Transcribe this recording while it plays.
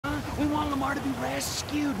We want Lamar to be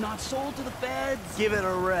rescued, not sold to the feds. Give it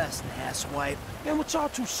a rest, asswipe. Man, would y'all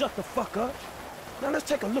two shut the fuck up? Now let's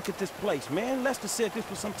take a look at this place, man. Lester said this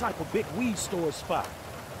was some type of big weed store spot.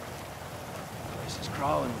 Place is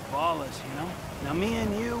crawling with ballers, you know? Now me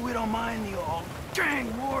and you, we don't mind the old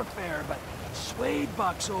gang warfare, but Suede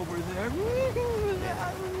Buck's over there.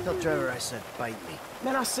 Tell Trevor I said bite me.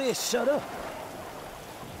 Man, I said shut up.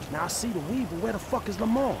 Now I see the weed, but where the fuck is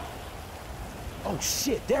Lamar? Oh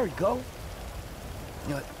shit, there he go. You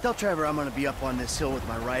know what? Tell Trevor I'm gonna be up on this hill with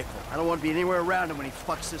my rifle. I don't want to be anywhere around him when he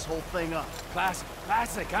fucks this whole thing up.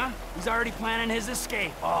 Classic, huh? He's already planning his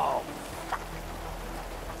escape. Oh, fuck.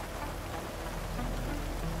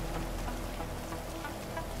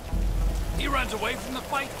 He runs away from the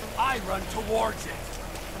fight, I run towards it.